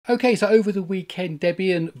Okay, so over the weekend,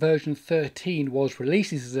 Debian version 13 was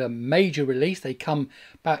released. This is a major release. They come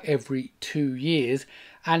about every 2 years.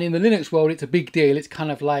 And in the Linux world, it's a big deal. It's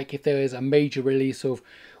kind of like if there is a major release of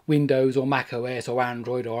Windows or Mac OS or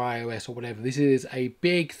Android or iOS or whatever. This is a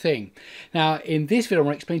big thing. Now, in this video, I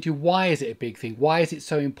want to explain to you why is it a big thing? Why is it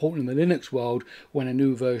so important in the Linux world when a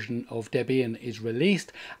new version of Debian is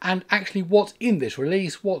released? And actually what's in this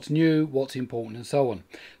release, what's new, what's important, and so on.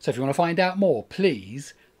 So if you want to find out more,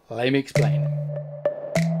 please let me explain.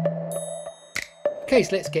 Okay,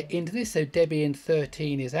 so let's get into this. So Debian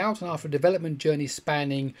 13 is out, and after a development journey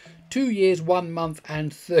spanning 2 years, 1 month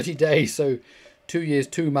and 30 days, so 2 years,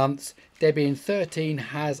 2 months, Debian 13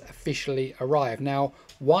 has officially arrived. Now,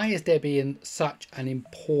 why is Debian such an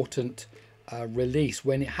important release?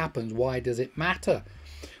 When it happens, why does it matter?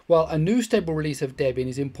 Well, a new stable release of Debian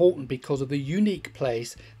is important because of the unique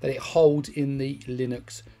place that it holds in the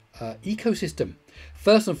Linux ecosystem.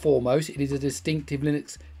 First and foremost, it is a distinctive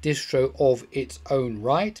Linux distro of its own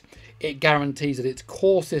right. It guarantees that its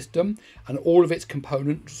core system and all of its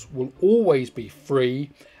components will always be free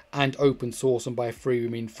and open source, and by free we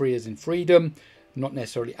mean free as in freedom, not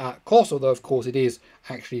necessarily at cost, although of course it is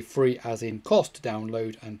actually free as in cost to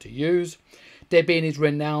download and to use. Debian is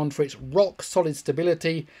renowned for its rock-solid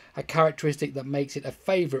stability, a characteristic that makes it a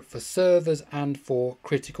favourite for servers and for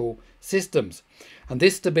critical systems. And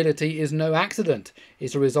this stability is no accident.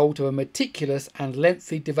 It's a result of a meticulous and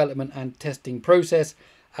lengthy development and testing process,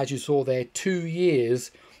 as you saw there, 2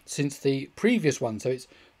 years since the previous one. So it's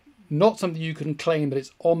not something you can claim that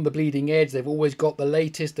it's on the bleeding edge. They've always got the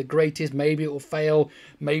latest, the greatest. Maybe it will fail.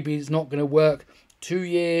 Maybe it's not going to work. 2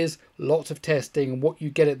 years, lots of testing, and what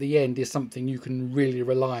you get at the end is something you can really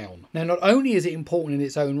rely on. Now, not only is it important in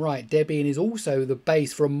its own right, Debian is also the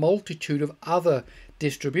base for a multitude of other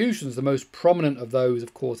distributions. The most prominent of those,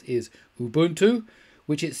 of course, is Ubuntu,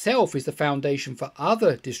 which itself is the foundation for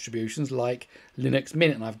other distributions like Linux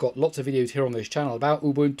Mint. And I've got lots of videos here on this channel about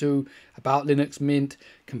Ubuntu, about Linux Mint,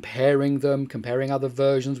 comparing them, comparing other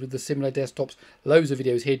versions with the similar desktops. Loads of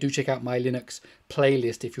videos here. Do check out my Linux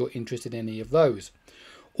playlist if you're interested in any of those.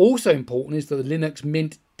 Also important is that the Linux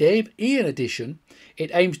Mint Debian edition, it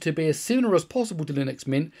aims to be as similar as possible to Linux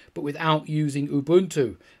Mint, but without using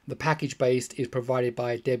Ubuntu. The package based is provided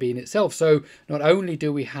by Debian itself. So not only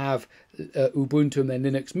do we have Ubuntu and then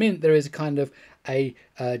Linux Mint, there is a kind of a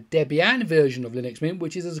Debian version of Linux Mint,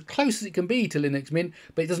 which is as close as it can be to Linux Mint,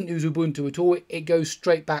 but it doesn't use Ubuntu at all. It goes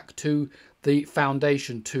straight back to the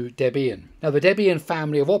foundation, to Debian. Now, the Debian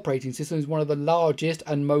family of operating systems is one of the largest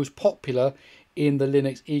and most popular in the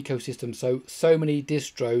Linux ecosystem. So many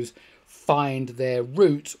distros find their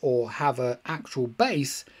roots or have an actual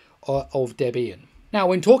base of Debian. Now,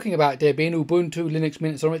 when talking about Debian, Ubuntu, Linux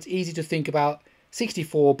Mint and so on, it's easy to think about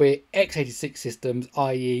 64-bit x86 systems,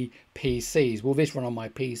 i.e. PCs. Will this run on my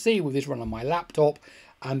PC? Will this run on my laptop?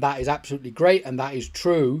 And that is absolutely great, and that is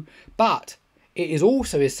true. But it is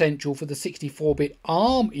also essential for the 64-bit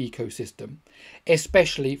ARM ecosystem,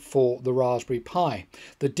 especially for the Raspberry Pi.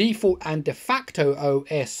 The default and de facto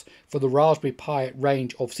OS for the Raspberry Pi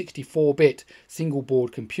range of 64-bit single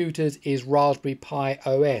board computers is Raspberry Pi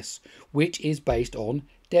OS, which is based on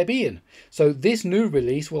Debian. So this new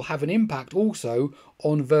release will have an impact also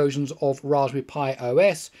on versions of Raspberry Pi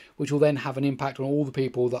OS, which will then have an impact on all the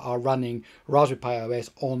people that are running Raspberry Pi OS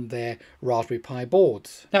on their Raspberry Pi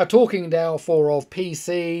boards. Now, talking therefore of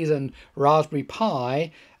PCs and Raspberry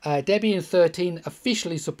Pi, Debian 13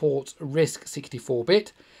 officially supports RISC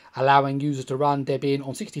 64-bit, allowing users to run Debian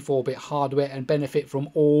on 64-bit hardware and benefit from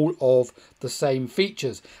all of the same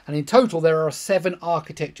features. And in total, there are 7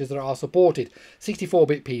 architectures that are supported.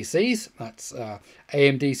 64-bit PCs, that's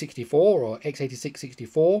AMD 64 or x86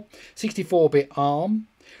 64, 64-bit ARM.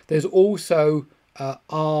 There's also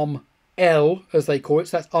ARM L, as they call it,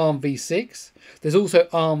 so that's ARM v6. There's also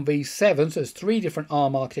ARM v7, so there's 3 different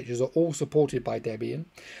ARM architectures that are all supported by Debian.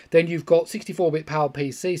 Then you've got 64-bit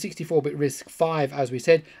PowerPC, 64-bit RISC-V, as we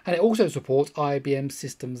said, and it also supports IBM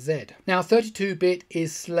System Z. Now, 32-bit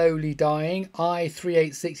is slowly dying.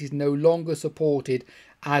 i386 is no longer supported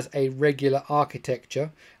as a regular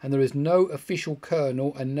architecture, and there is no official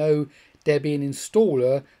kernel and no Debian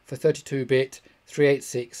installer for 32-bit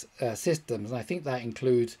 386 systems, and I think that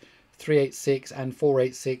includes 386 and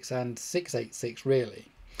 486 and 686 really.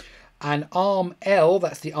 And ARM L,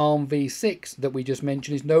 that's the ARM v6 that we just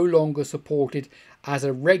mentioned, is no longer supported as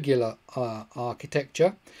a regular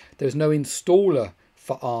architecture. There's no installer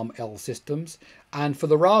for ARM L systems. And for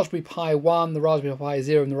the Raspberry Pi 1, the Raspberry Pi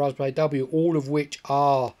 0 and the Raspberry Pi W, all of which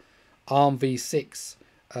are ARM v6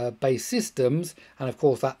 based systems, and of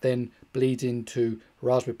course that then bleeds into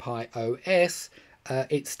Raspberry Pi OS,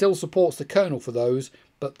 It still supports the kernel for those,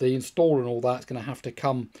 but the installer and all that's going to have to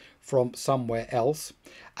come from somewhere else.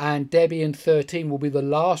 And Debian 13 will be the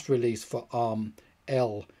last release for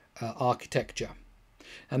ARM-L architecture.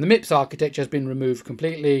 And the MIPS architecture has been removed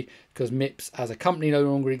completely because MIPS as a company no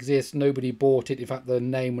longer exists. Nobody bought it. In fact, the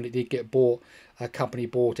name, when it did get bought, a company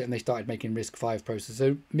bought it and they started making RISC-V processors.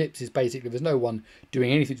 So MIPS is basically, there's no one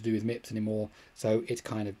doing anything to do with MIPS anymore. So it's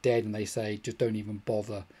kind of dead, and they say just don't even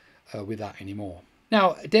bother with that anymore.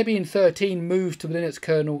 Now, Debian 13 moves to the Linux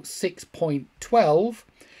kernel 6.12,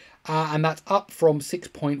 and that's up from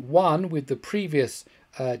 6.1 with the previous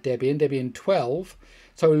Debian 12.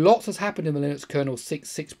 So lots has happened in the Linux kernel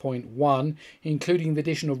 6.1, including the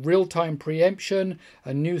addition of real-time preemption,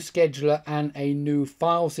 a new scheduler and a new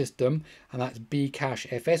file system, and that's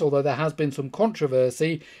bcachefs, although there has been some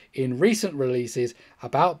controversy in recent releases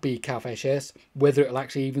about bcachefs, whether it'll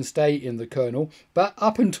actually even stay in the kernel, but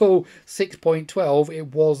up until 6.12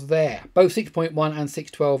 it was there. Both 6.1 and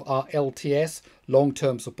 6.12 are LTS,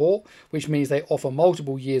 long-term support, which means they offer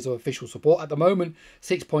multiple years of official support. At the moment,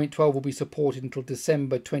 6.12 will be supported until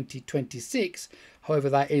December 2026. However,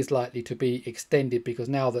 that is likely to be extended because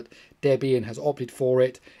now that Debian has opted for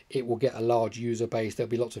it, it will get a large user base. There'll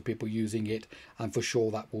be lots of people using it, and for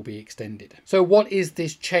sure that will be extended. So what is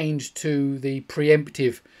this change to the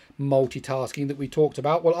preemptive multitasking that we talked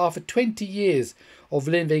about? Well, after 20 years of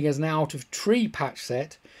living as an out-of-tree patch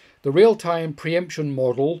set, the real-time preemption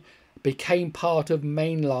model became part of the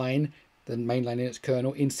mainline Linux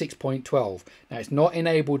kernel in 6.12. Now, it's not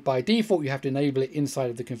enabled by default. You have to enable it inside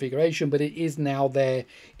of the configuration, but it is now there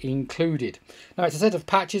included. Now, it's a set of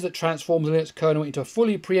patches that transforms the Linux kernel into a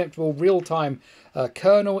fully preemptible real-time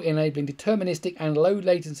kernel, enabling deterministic and low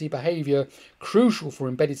latency behavior, crucial for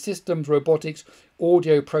embedded systems, robotics,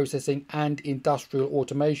 audio processing, and industrial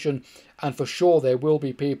automation. And for sure, there will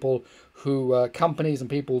be people who, companies and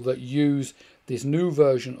people that use this new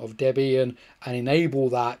version of Debian and enable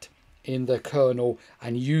that in the kernel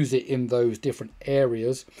and use it in those different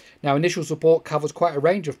areas. Now, initial support covers quite a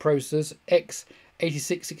range of processors.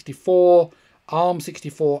 x86-64,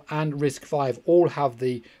 ARM64 and RISC-V all have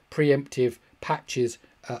the preemptive patches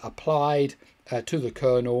applied to the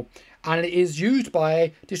kernel, and it is used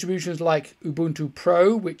by distributions like Ubuntu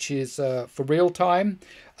Pro, which is for real-time,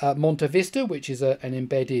 Monte Vista, which is an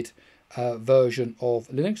embedded version of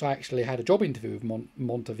Linux. I actually had a job interview with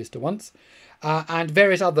Monte Vista once, and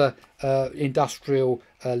various other industrial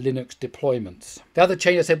Linux deployments. The other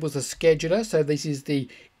change I said was the scheduler. So this is the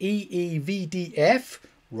EEVDF,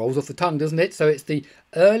 rolls off the tongue, doesn't it? So it's the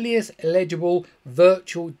earliest eligible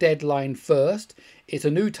virtual deadline first. It's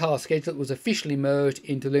a new task scheduler that was officially merged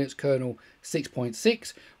into Linux kernel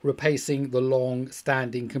 6.6, replacing the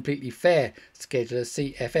long-standing completely fair scheduler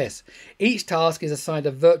CFS. Each task is assigned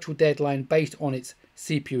a virtual deadline based on its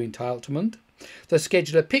CPU entitlement. The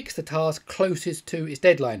scheduler picks the task closest to its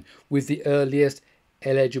deadline with the earliest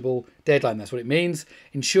eligible deadline. That's what it means,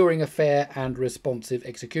 ensuring a fair and responsive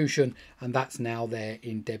execution, and that's now there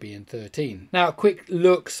in Debian 13. Now, a quick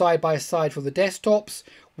look side by side for the desktops.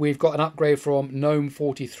 We've got an upgrade from GNOME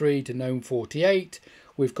 43 to GNOME 48.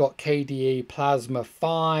 We've got KDE Plasma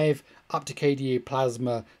 5 up to KDE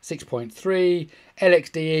Plasma 6.3.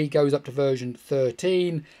 LXDE goes up to version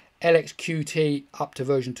 13. LXQT up to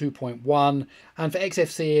version 2.1. And for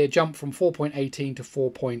XFCE, a jump from 4.18 to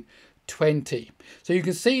 4.20. So you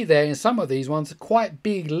can see there in some of these ones quite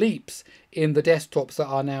big leaps in the desktops that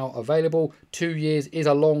are now available. 2 years is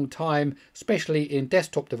a long time, especially in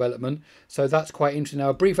desktop development, so that's quite interesting. Now,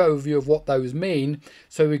 a brief overview of what those mean.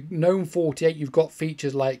 So with GNOME 48 you've got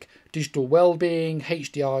features like digital well-being,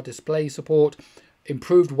 HDR display support,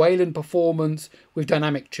 improved Wayland performance with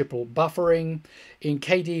dynamic triple buffering. In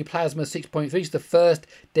KDE Plasma 6.3, it's the first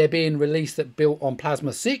Debian release that built on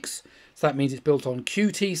Plasma 6. So that means it's built on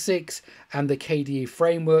Qt6 and the KDE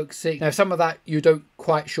Framework 6. Now, some of that you don't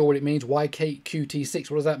quite sure what it means. Why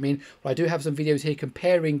Qt6? What does that mean? Well, I do have some videos here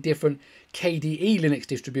comparing different KDE Linux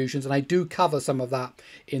distributions, and I do cover some of that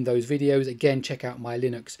in those videos. Again, check out my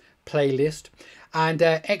Linux playlist. And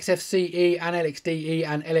XFCE and LXDE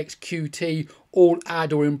and LXQT all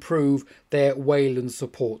add or improve their Wayland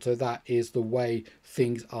support. So that is the way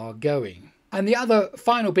things are going. And the other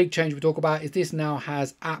final big change we talk about is this now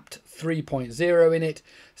has apt 3.0 in it.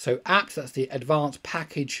 So apt, that's the advanced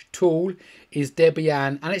package tool, is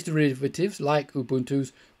Debian and its derivatives like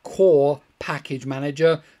Ubuntu's core package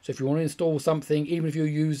manager. So if you want to install something, even if you're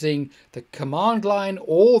using the command line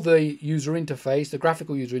or the user interface, the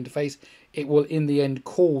graphical user interface, it will in the end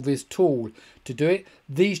call this tool to do it.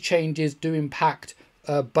 These changes do impact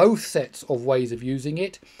both sets of ways of using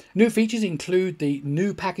it. New features include the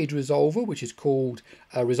new package resolver, which is called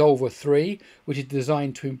Resolver 3, which is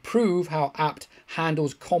designed to improve how apt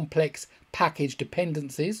handles complex package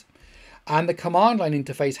dependencies. And the command line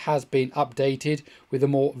interface has been updated with a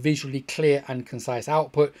more visually clear and concise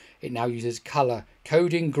output. It now uses color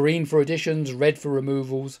coding, green for additions, red for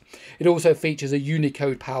removals. It also features a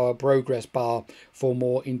Unicode power progress bar for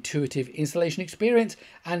more intuitive installation experience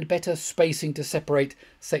and better spacing to separate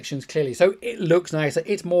sections clearly. So it looks nicer,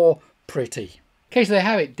 it's more pretty. Okay, so there you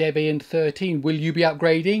have it, Debian 13. Will you be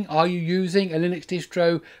upgrading? Are you using a Linux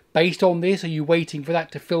distro based on this? Are you waiting for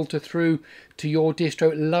that to filter through to your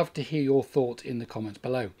distro? Love to hear your thoughts in the comments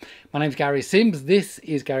below. My name's Gary Sims. This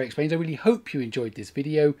is Gary Explains. I really hope you enjoyed this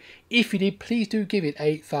video. If you did, please do give it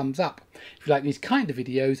a thumbs up. If you like these kind of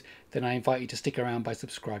videos, then I invite you to stick around by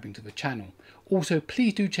subscribing to the channel. Also,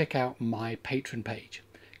 please do check out my Patreon page.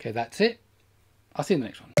 Okay, that's it. I'll see you in the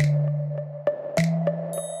next one.